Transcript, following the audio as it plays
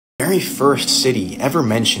very first city ever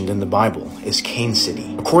mentioned in the Bible is Cain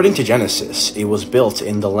City. According to Genesis, it was built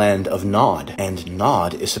in the land of Nod, and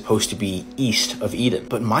Nod is supposed to be east of Eden.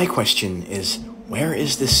 But my question is, where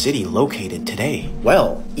is this city located today?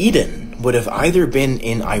 Well, Eden would have either been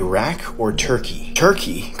in Iraq or Turkey.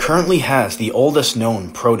 Turkey currently has the oldest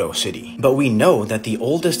known proto-city, but we know that the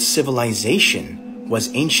oldest civilization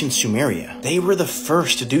was ancient Sumeria. They were the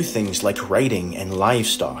first to do things like writing and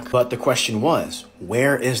livestock. But the question was,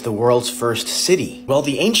 where is the world's first city? Well,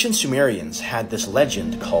 the ancient Sumerians had this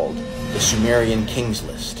legend called the Sumerian Kings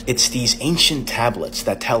List. It's these ancient tablets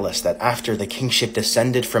that tell us that after the kingship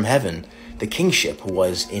descended from heaven, the kingship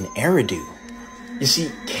was in Eridu. You see,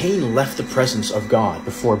 Cain left the presence of God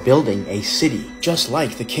before building a city, just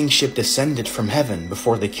like the kingship descended from heaven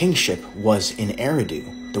before the kingship was in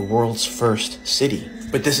Eridu, the world's first city.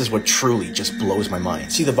 But this is what truly just blows my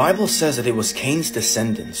mind. See, the Bible says that it was Cain's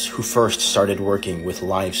descendants who first started working with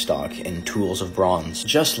livestock and tools of bronze,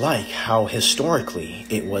 just like how historically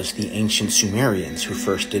it was the ancient Sumerians who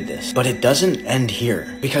first did this. But it doesn't end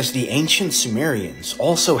here, because the ancient Sumerians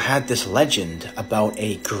also had this legend about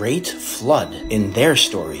a great flood. In their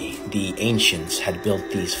story, the ancients had built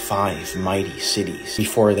these 5 mighty cities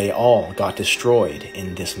before they all got destroyed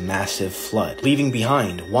in this massive flood, leaving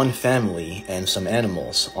behind one family and some animals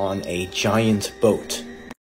on a giant boat